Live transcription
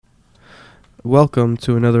Welcome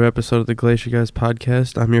to another episode of the Glacier Guys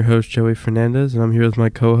podcast. I'm your host, Joey Fernandez, and I'm here with my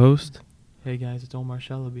co-host. Hey guys, it's Omar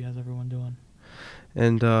Shalaby. How's everyone doing?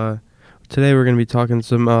 And today we're going to be talking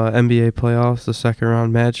some NBA playoffs, the second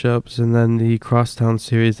round matchups, and then the Crosstown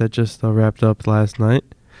series that just wrapped up last night.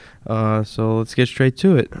 So let's get straight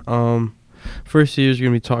to it. First series we're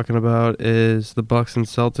going to be talking about is the Bucks and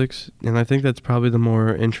Celtics, and I think that's probably the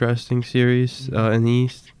more interesting series in the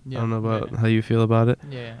East. Yeah, I don't know about how you feel about it.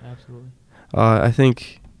 Yeah, absolutely. I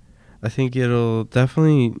think it'll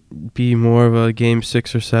definitely be more of a game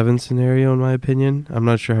 6 or 7 scenario in my opinion. I'm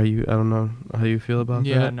not sure I don't know how you feel about that.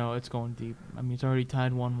 Yeah, no, it's going deep. I mean, it's already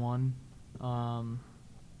tied 1-1.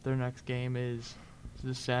 Their next game is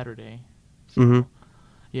this Saturday. So,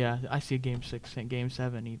 yeah, I see a game 6, game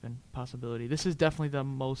 7 even possibility. This is definitely the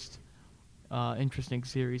most interesting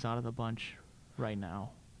series out of the bunch right now.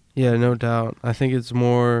 Yeah, no doubt. I think it's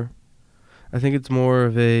more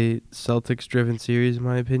of a Celtics-driven series, in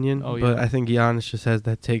my opinion. Oh, yeah. But I think Giannis just has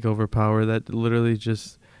that takeover power that literally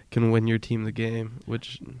just can win your team the game,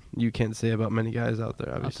 which you can't say about many guys out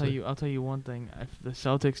there, obviously. I'll tell you one thing. If the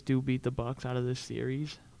Celtics do beat the Bucks out of this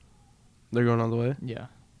series, They're going all the way? yeah.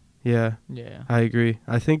 Yeah. Yeah. I agree.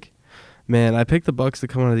 I think, man, I picked the Bucks to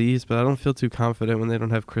come out of the East, but I don't feel too confident when they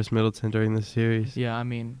don't have Chris Middleton during this series. Yeah, I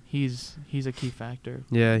mean, he's a key factor.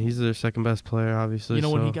 Yeah, he's their second best player, obviously. You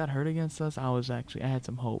know, when he got hurt against us, I had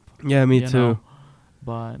some hope. Yeah, me too. Know?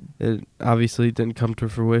 But it obviously didn't come to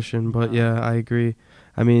fruition, but No. yeah, I agree.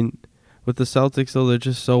 I mean, with the Celtics, though, they're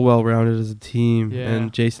just so well-rounded as a team, Yeah.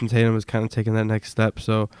 and Jason Tatum is kind of taking that next step,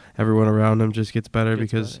 so everyone around him just gets better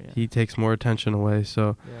because he takes more attention away.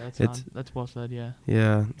 So yeah, that's well said. Yeah.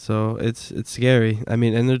 Yeah, so it's scary. I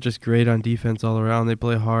mean, and they're just great on defense all around. They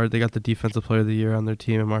play hard. They got the Defensive Player of the Year on their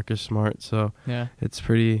team, and Marcus Smart. So Yeah. it's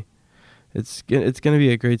pretty. It's gonna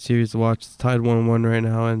be a great series to watch. It's tied 1-1 right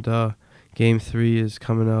now, and Game 3 is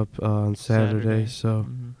coming up on Saturday. So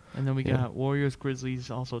And then we got Warriors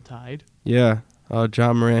Grizzlies also tied. yeah,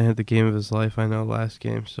 John Morant had the game of his life. I know last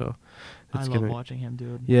game. So I love watching him,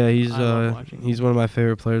 dude. Yeah, I love watching he's him. one of my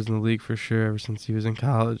favorite players in the league for sure. Ever since he was in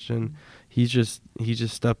college, and he just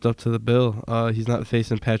stepped up to the bill. He's not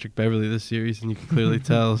facing Patrick Beverly this series, and you can clearly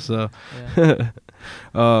tell. So, I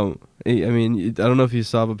mean, I don't know if you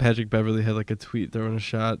saw, but Patrick Beverly had like a tweet throwing a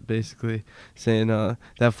shot, basically saying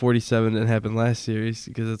that 47 didn't happen last series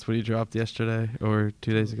because that's what he dropped yesterday or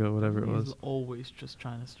 2 days ago, whatever it was. He's always just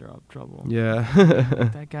trying to stir up trouble. Yeah.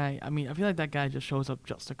 That guy. I mean, I feel like that guy just shows up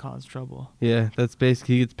just to cause trouble. Yeah, that's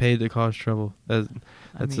basically, he gets paid to cause trouble.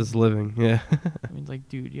 That's his living. Yeah. I mean, like,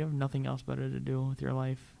 dude, you have nothing else better to do with your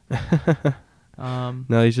life.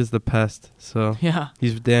 No, he's just the pest. So Yeah.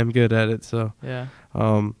 he's damn good at it. So Yeah.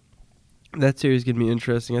 that series is gonna be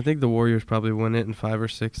interesting. I think the Warriors probably win it in 5 or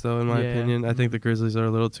 6, though. In my opinion, I think the Grizzlies are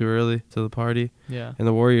a little too early to the party. Yeah. And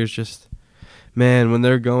the Warriors just, man, when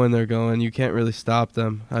they're going, they're going. You can't really stop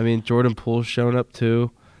them. I mean, Jordan Poole's shown up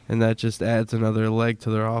too, and that just adds another leg to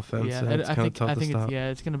their offense. Yeah, and it's I kind think of tough to stop.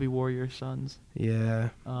 it's gonna be Warriors Suns.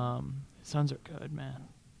 Yeah. Suns are good, man.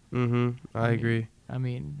 I agree. I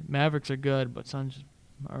mean, Mavericks are good, but Suns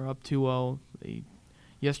are up 2-0.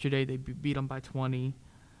 Yesterday they beat them by 20.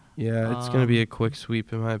 Yeah, it's gonna be a quick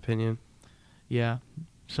sweep in my opinion. Yeah,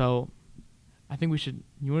 so I think we should.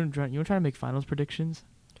 You want to try to make finals predictions?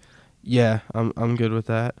 Yeah, I'm good with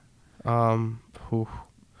that. Man,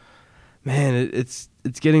 it's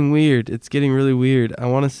getting weird. It's getting really weird. I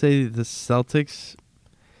want to say the Celtics,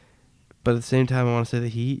 but at the same time I want to say the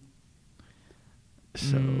Heat.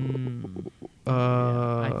 So,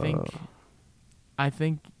 I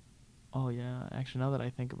think. Oh yeah, actually, now that I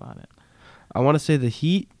think about it, I want to say the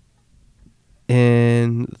Heat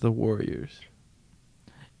and the Warriors.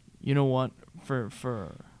 You know what? For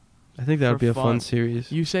I think that would be a fun series.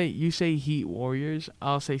 You say Heat Warriors.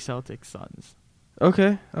 I'll say Celtics Suns.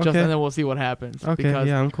 Okay. And then we'll see what happens. Okay. Because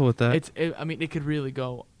yeah, I'm cool with that. I mean, it could really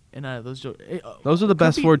go in either of those. Those are the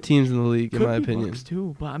best 4 teams in the league, in my opinion. Bucks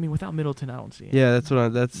too, but I mean, without Middleton, I don't see it. Yeah,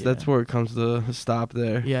 that's where it comes to a stop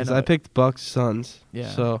there. Yeah, I picked Bucks Suns. Yeah.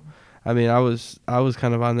 So, I mean, I was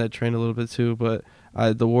kind of on that train a little bit too, but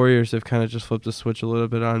the Warriors have kind of just flipped the switch a little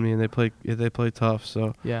bit on me, and they play tough.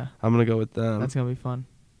 So yeah, I'm gonna go with them. That's gonna be fun.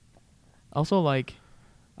 Also, like,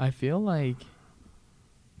 I feel like,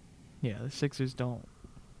 yeah, the Sixers don't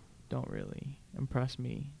really impress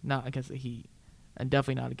me. Not against the Heat, and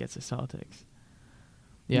definitely not against the Celtics.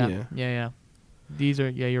 Yeah. These are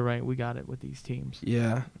you're right. We got it with these teams.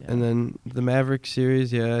 Yeah. And then the Mavericks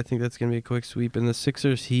series, I think that's gonna be a quick sweep. And the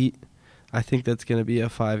Sixers Heat, I think that's gonna be a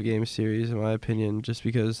 5-game series in my opinion, just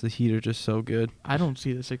because the Heat are just so good. I don't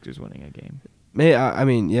see the Sixers winning a game. I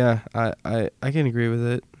mean, I can agree with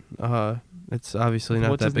it. it's obviously With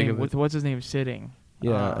not what's that his big name? of a With what's his name sitting?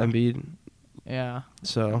 yeah, Embiid. Yeah.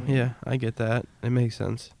 So I mean- yeah, I get that. It makes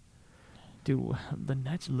sense. Dude, the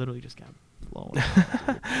Nets literally just got blown.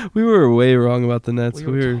 We were way wrong about the Nets.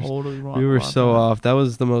 we We were were totally wrong. we were about so that. off. That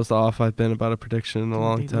was the most off I've been about a prediction in a Dude,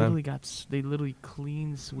 long they time. literally they literally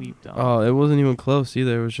clean sweeped them. Oh, it wasn't even close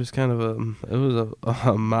either. It was just kind of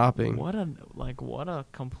a mopping What a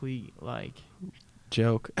complete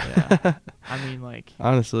joke. yeah. I mean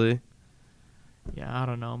Honestly. yeah, I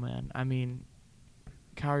don't know, man. I mean,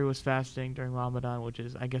 Kyrie was fasting during Ramadan, which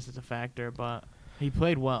is I guess it's a factor, but he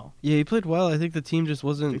played well. Yeah, he played well. I think the team just The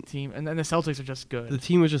wasn't. team and then the Celtics are just good. The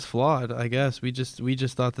team was just flawed. I guess we just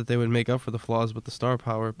thought that they would make up for the flaws with the star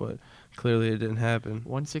power, but clearly it didn't happen.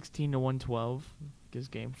 116 to 112 is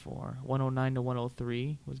game 4. 109 to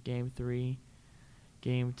 103 was game 3.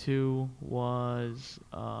 Game 2 was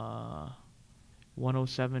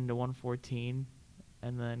 107 to 114,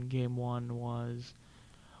 and then game 1 was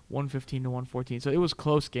 115 to 114. So it was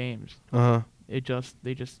close games. Uh huh. They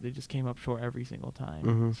just came up short every single time.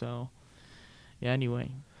 Mhm. So yeah.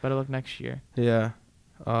 Anyway, better luck next year. Yeah.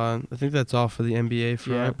 I think that's all for the NBA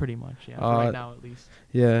front. Yeah, pretty much. Yeah, for right now at least.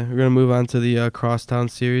 Yeah, we're gonna move on to the Crosstown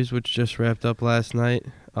series, which just wrapped up last night,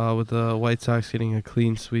 with the White Sox getting a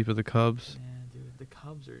clean sweep of the Cubs. Man, dude, the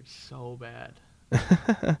Cubs are so bad.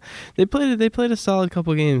 They played a solid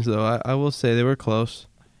couple games though. I will say they were close.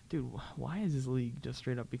 Dude, why is this league just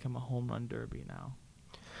straight up become a home run derby now?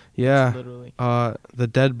 Yeah. Literally. The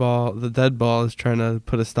dead ball is trying to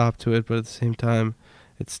put a stop to it, but at the same time,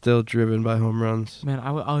 it's still driven by home runs. Man,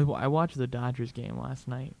 I watched the Dodgers game last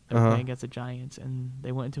night. They were playing against the Giants, and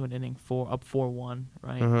they went into an inning up 4-1,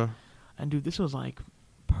 right? Uh-huh. And dude, this was like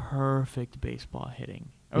perfect baseball hitting,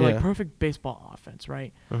 or Yeah. like perfect baseball offense,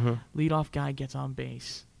 right? Uh-huh. Leadoff guy gets on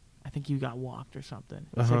base. I think you got walked or something.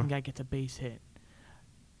 Uh-huh. Second guy gets a base hit.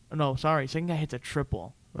 No, sorry. Second guy hits a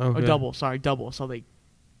triple. Okay. Or double. Sorry, double. So They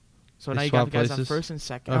now you got the swap guys on places? first and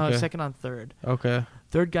second. Okay. Second on third. Okay.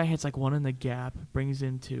 Third guy hits like one in the gap, brings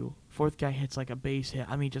in 2. Fourth guy hits like a base hit.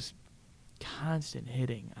 I mean, just constant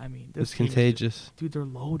hitting. I mean, this It's team is contagious. dude, they're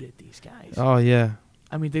loaded, these guys. Oh yeah.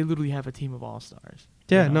 I mean, they literally have a team of all-stars.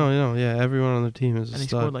 Yeah. you know? No. Yeah. Everyone on the team is a And they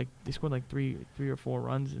stud. scored like three or 4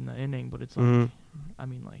 runs in the inning, but it's like, Mhm. I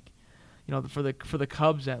mean, like, you know, for the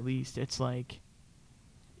Cubs at least, it's like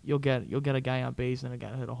you'll get a guy on base and a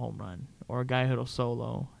guy hit a home run or a guy hit a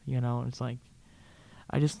solo. You know, it's like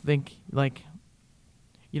I just think like,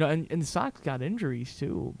 you know, and the Sox got injuries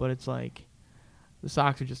too, but it's like the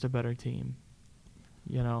Sox are just a better team.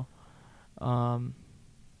 You know,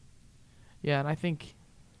 yeah, and I think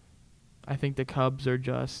the Cubs are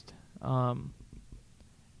just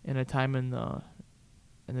in a time in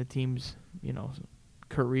the team's, you know,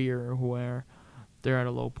 career where they're at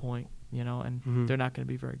a low point, you know, and Mhm. they're not going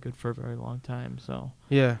to be very good for a very long time. So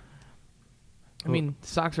Yeah. I mean, the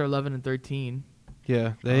Sox are 11 and 13.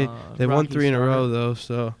 Yeah. They won Rockies 3 in a row started. though,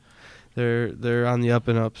 so they're on the up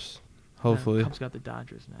and ups. Hopefully. And Cubs got the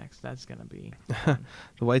Dodgers next. That's going to be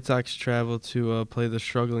The White Sox travel to play the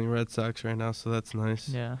struggling Red Sox right now, so that's nice.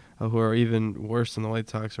 yeah. Who are even worse than the White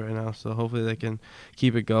Sox right now. So hopefully they can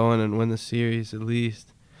keep it going and win the series at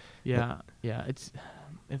least. Yeah. Yeah, it's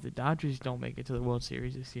if the Dodgers don't make it to the World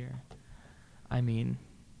Series this year, I mean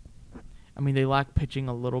they lack pitching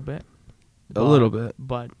a little bit. A little bit.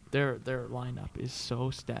 But their lineup is so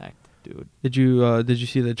stacked, dude. Did you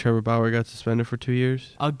see that Trevor Bauer got suspended for 2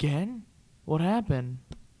 years? Again? What happened?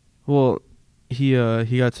 Well, he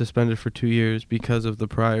got suspended for 2 years because of the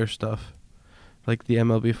prior stuff. Like the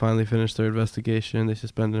MLB finally finished their investigation and they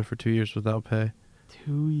suspended him for 2 years without pay.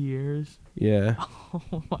 2 years? Yeah.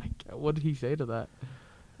 Oh my God! What did he say to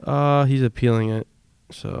that? He's appealing it,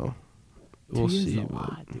 so we'll 2 years see. is a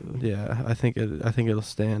lot, dude. Yeah, I think it'll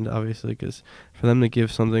stand obviously because for them to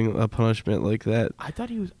give something a punishment like that, I thought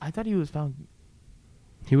he was found.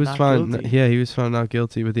 he was Not found. guilty. Yeah, he was found not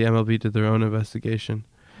guilty, but the MLB did their own investigation,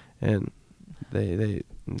 and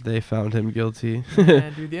they found him guilty.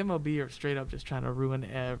 Man, dude, the MLB are straight up just trying to ruin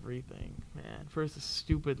everything, man. First the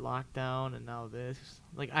stupid lockdown, and now this.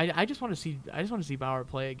 Like, I just want to see Bauer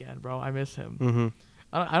play again, bro. I miss him. Hmm.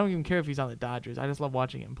 I don't even care if he's on the Dodgers. I just love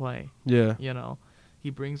watching him play. Yeah. You know, he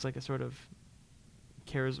brings like a sort of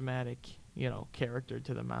charismatic, you know, character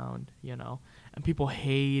to the mound. You know, and people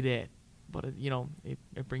hate it, but it, you know,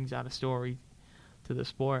 it brings out a story to the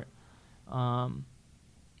sport. But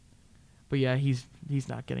yeah, he's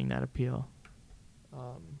not getting that appeal.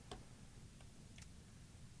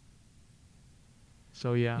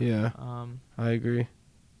 So yeah. Yeah. I agree.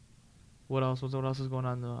 What else is going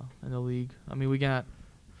on in the league? I mean, we got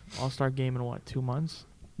All-Star game in what, 2 months?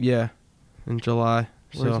 Yeah, in July.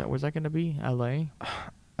 Where's that going to be? L.A.?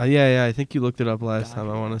 Yeah. I think you looked it up last time.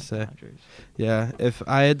 I want to say. Dodgers. Yeah. If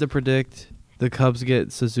I had to predict, the Cubs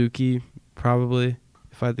get Suzuki probably.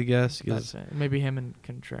 If I had to guess, That's it. Maybe him and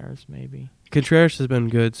Contreras. Maybe. Contreras has been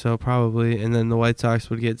good, so probably. And then the White Sox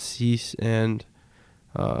would get Cease and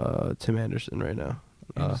Tim Anderson right now.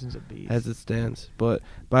 Anderson's a beast. As it stands, but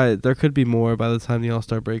there could be more by the time the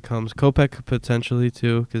All-Star break comes. Kopech could potentially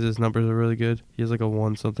too, because his numbers are really good. He has like a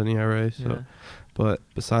 1-something ERA. So, Yeah. but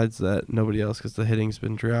besides that, nobody else, because the hitting's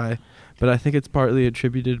been dry. But I think it's partly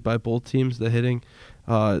attributed by both teams, the hitting,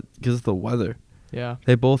 because of the weather. Yeah.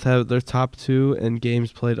 They both have their top two in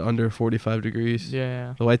games played under 45 degrees.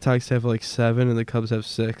 Yeah. The White Sox have like 7, and the Cubs have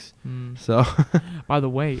 6. So. By the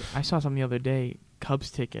way, I saw something the other day.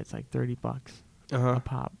 Cubs tickets like $30 a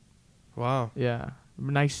pop. Wow. Yeah.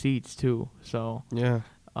 Nice seats too. So. Yeah.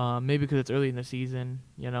 Maybe because it's early in the season,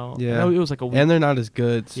 Yeah. Yeah. It was like a week. And they're not as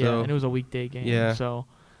good. So. Yeah, and it was a weekday game. Yeah. So.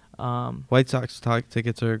 White Sox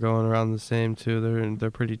tickets are going around the same too.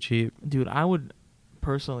 They're pretty cheap. Dude, I would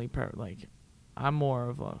personally I'm more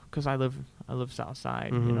of a, because I live south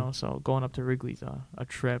side, so going up to Wrigley's a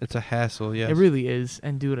trip. It's a hassle, yes. It really is.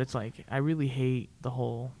 And dude, it's like I really hate the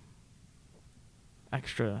whole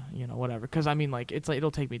extra, whatever. Because I mean, like, it's like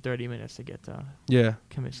it'll take me 30 minutes to get to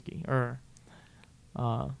Comiskey, or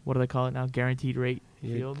what do they call it now? Guaranteed rate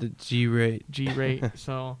field. The G rate. G rate.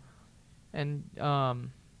 So, and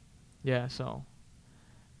yeah. So,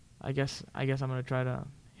 I guess I'm gonna try to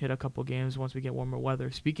hit a couple games once we get warmer weather.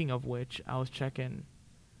 Speaking of which, I was checking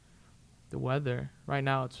the weather. Right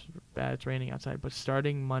now it's bad. It's raining outside. But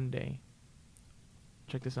starting Monday,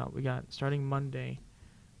 check this out. We got starting Monday,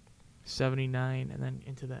 79, and then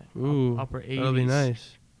into the upper 80s. That'll be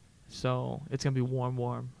nice. So it's gonna be warm.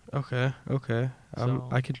 Okay. So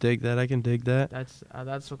I can dig that.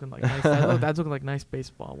 That's looking like nice. That's looking like nice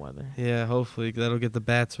baseball weather. Yeah, hopefully that'll get the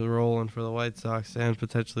bats rolling for the White Sox and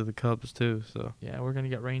potentially the Cubs too. So yeah, we're gonna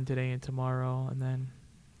get rain today and tomorrow, and then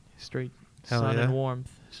straight Hell sun yeah. and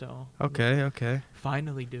warmth. So okay.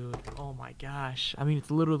 Finally, dude. Oh my gosh. I mean,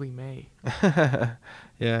 it's literally May.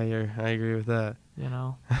 Yeah, I agree with that.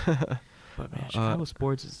 But man, Chicago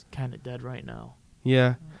sports is kind of dead right now.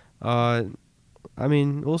 Yeah. I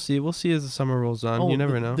mean, we'll see. We'll see as the summer rolls on. You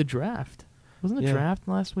never know. The draft. Wasn't the draft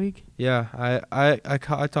last week? Yeah, I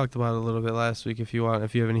talked about it a little bit last week. If you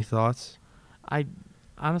have any thoughts. I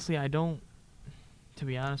honestly don't. To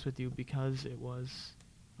be honest with you, because it was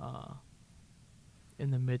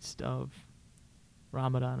in the midst of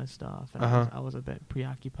Ramadan and stuff, and I was a bit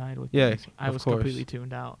preoccupied with things. I was completely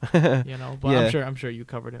tuned out. But Yeah. I'm sure you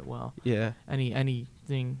covered it well. Yeah. Anything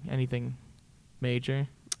major?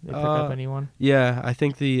 They pick up anyone? Yeah, I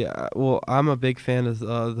think I'm a big fan of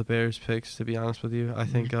the Bears picks, to be honest with you. I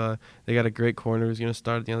think they got a great corner who's going to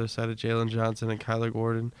start at the other side of Jalen Johnson and Kyler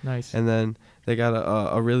Gordon. Nice. And then they got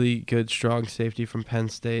a really good, strong safety from Penn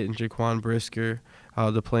State and Jaquan Brisker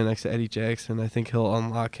to play next to Eddie Jackson. I think he'll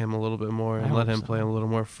unlock him a little bit more and let him play a little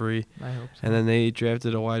more free. I hope so. And then they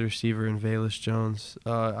drafted a wide receiver in Velus Jones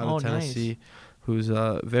out of Tennessee, who's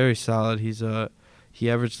very solid. He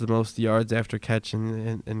averaged the most yards after catch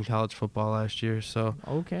in college football last year. So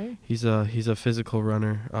he's a physical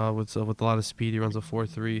runner with a lot of speed. He runs a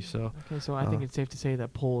 4.3. So I think it's safe to say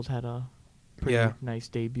that Poles had a pretty nice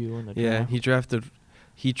debut in the draft. Yeah,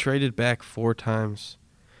 he traded back 4 times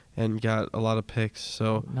and got a lot of picks.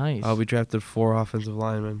 So nice. We drafted 4 offensive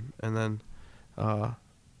linemen and then a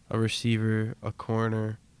receiver, a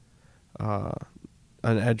corner, an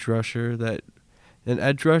edge rusher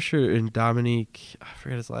and Dominique, I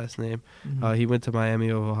forget his last name. Mm-hmm. He went to Miami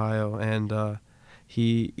of Ohio, and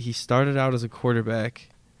he started out as a quarterback,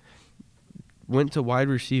 went to wide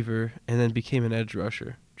receiver, and then became an edge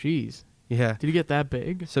rusher. Jeez. Yeah. Did he get that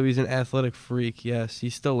big? So he's an athletic freak, yes.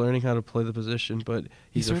 He's still learning how to play the position, but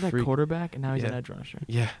he's a freak. He started at quarterback, and now he's an edge rusher.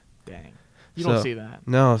 Yeah. Dang. You don't see that.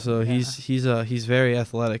 No, so he's very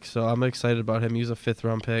athletic, so I'm excited about him. He was a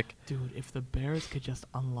 5th-round pick. Dude, if the Bears could just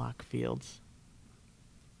unlock Fields.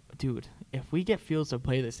 Dude, if we get Fields to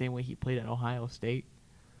play the same way he played at Ohio State.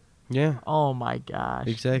 Yeah. Oh my gosh.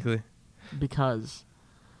 Exactly. Because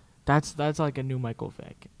that's like a new Michael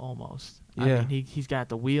Vick almost. Yeah. I mean, he's got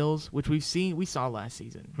the wheels, which we saw last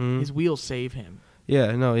season. Mm-hmm. His wheels save him.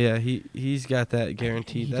 Yeah, no, yeah, he's got that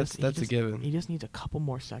guaranteed. That's a given. He just needs a couple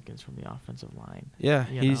more seconds from the offensive line. Yeah,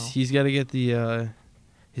 he's got to get the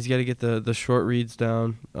short reads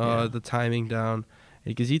down, the timing down,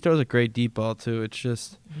 because he throws a great deep ball too. It's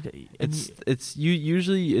just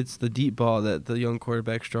usually it's the deep ball that the young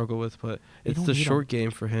quarterbacks struggle with, but it's the short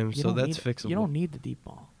game for him, so that's fixable. You don't need the deep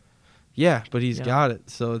ball. Yeah, but he's Yeah. got it,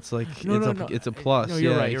 so it's like No, it's a plus. No,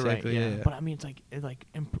 you're yeah, right. exactly. You're right. Yeah. But I mean, it's like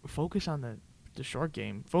focus on the short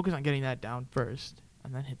game. Focus on getting that down first,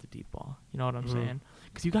 and then hit the deep ball. You know what I'm Mhm. saying?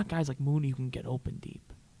 Because you got guys like Mooney who can get open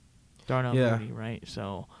deep. Darnell Yeah. Mooney, right?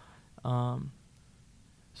 So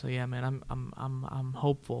yeah, man, I'm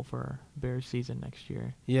hopeful for Bears season next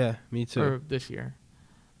year Yeah, me too. or this year.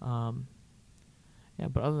 Yeah,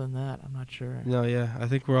 but other than that, I'm not sure. No, yeah, I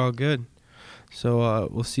think we're all good. So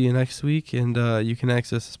we'll see you next week, and you can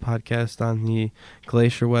access this podcast on the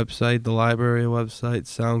Glacier website, the library website,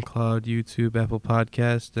 SoundCloud, YouTube, Apple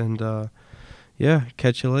Podcast, and yeah,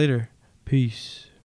 catch you later. Peace.